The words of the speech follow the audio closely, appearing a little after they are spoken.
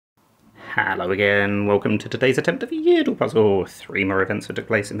Hello again, welcome to today's attempt of a Yeardle puzzle. 3 more events that took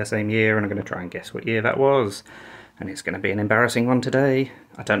place in the same year and I'm going to try and guess what year that was. And it's going to be an embarrassing one today.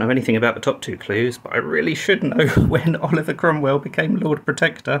 I don't know anything about the top 2 clues, but I really should know when Oliver Cromwell became Lord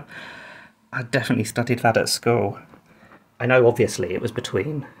Protector. I definitely studied that at school. I know obviously it was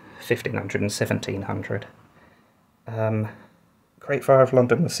between 1500 and 1700. Great Fire of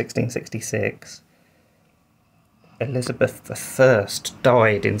London was 1666. Elizabeth I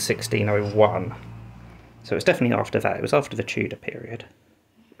died in 1601, so it was definitely after that. It was after the Tudor period,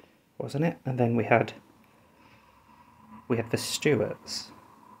 wasn't it? And then we had the Stuarts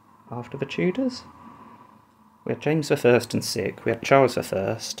after the Tudors. We had James I and sick. We had Charles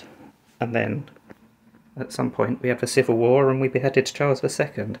I, and then at some point we had the Civil War and we beheaded Charles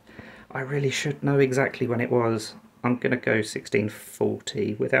II. I really should know exactly when it was. I'm going to go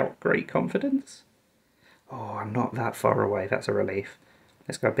 1640 without great confidence. Oh, I'm not that far away, that's a relief.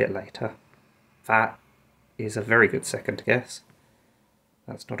 Let's go a bit later. That is a very good second guess.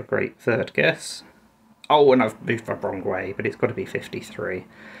 That's not a great third guess. Oh, and I've moved the wrong way, but it's got to be 53.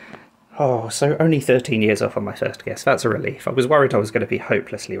 Oh, so only 13 years off on my first guess. That's a relief. I was worried I was going to be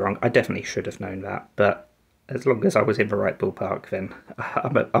hopelessly wrong. I definitely should have known that, but as long as I was in the right ballpark, then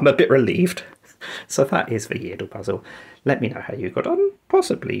I'm a bit relieved. So that is the Yeardle puzzle. Let me know how you got on.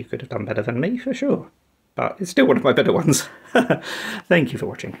 Possibly you could have done better than me, for sure. But it's still one of my better ones. Thank you for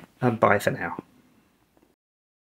watching, and bye for now.